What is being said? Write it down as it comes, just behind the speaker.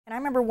And I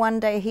remember one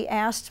day he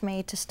asked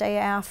me to stay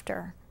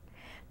after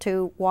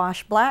to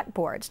wash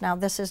blackboards. Now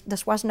this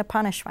wasn't a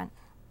punishment.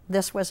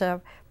 This was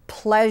a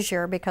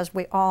pleasure because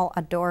we all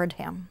adored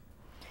him.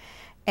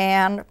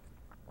 And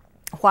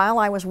while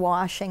I was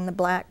washing the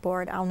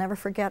blackboard, I'll never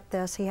forget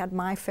this, he had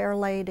My Fair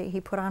Lady,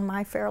 he put on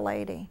My Fair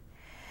Lady.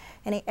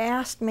 And he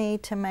asked me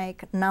to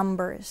make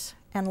numbers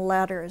and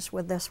letters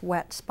with this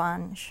wet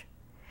sponge.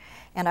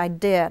 And I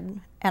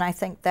did, and I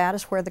think that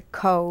is where the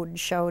code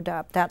showed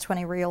up. That's when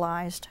he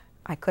realized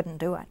I couldn't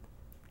do it,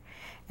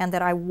 and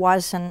that I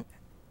wasn't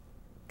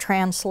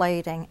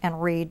translating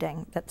and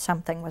reading, that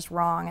something was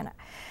wrong. And I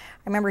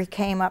remember he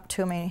came up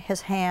to me,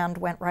 his hand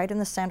went right in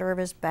the center of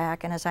his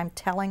back, and as I'm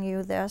telling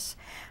you this,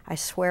 I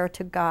swear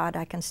to God,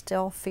 I can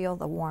still feel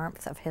the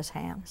warmth of his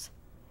hands.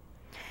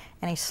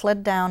 And he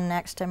slid down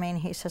next to me and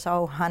he says,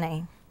 "Oh,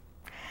 honey,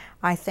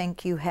 I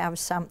think you have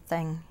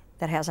something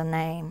that has a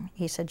name."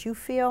 He said, you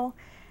feel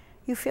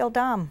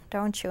dumb,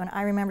 don't you?" And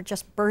I remember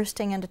just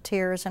bursting into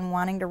tears and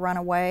wanting to run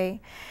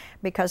away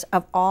because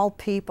of all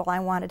people, I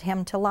wanted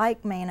him to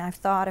like me. And I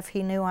thought if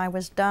he knew I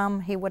was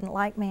dumb, he wouldn't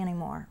like me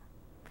anymore.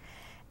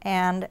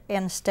 And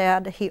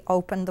instead, he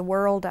opened the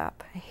world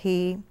up.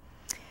 He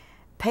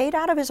paid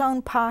out of his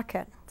own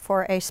pocket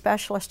for a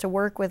specialist to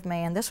work with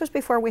me. And this was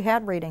before we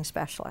had reading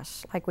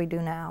specialists like we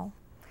do now.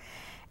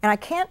 And I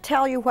can't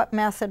tell you what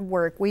method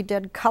worked. We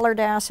did colored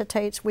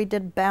acetates, we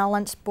did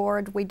balance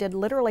board, we did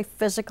literally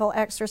physical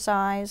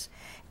exercise,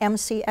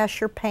 M.C.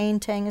 Escher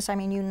paintings, I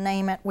mean, you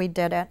name it, we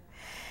did it.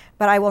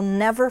 But I will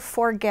never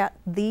forget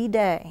the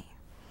day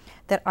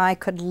that I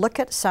could look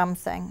at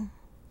something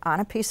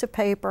on a piece of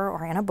paper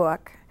or in a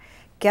book,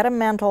 get a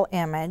mental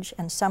image,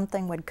 and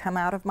something would come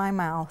out of my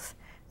mouth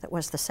that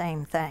was the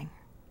same thing.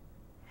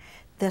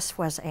 This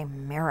was a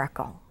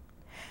miracle.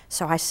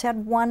 So I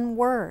said one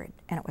word,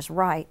 and it was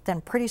right.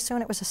 Then pretty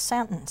soon it was a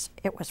sentence.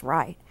 It was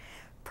right.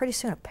 Pretty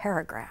soon a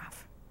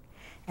paragraph.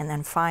 And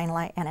then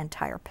finally an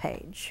entire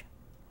page.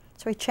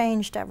 So he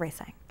changed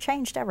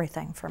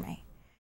everything for me.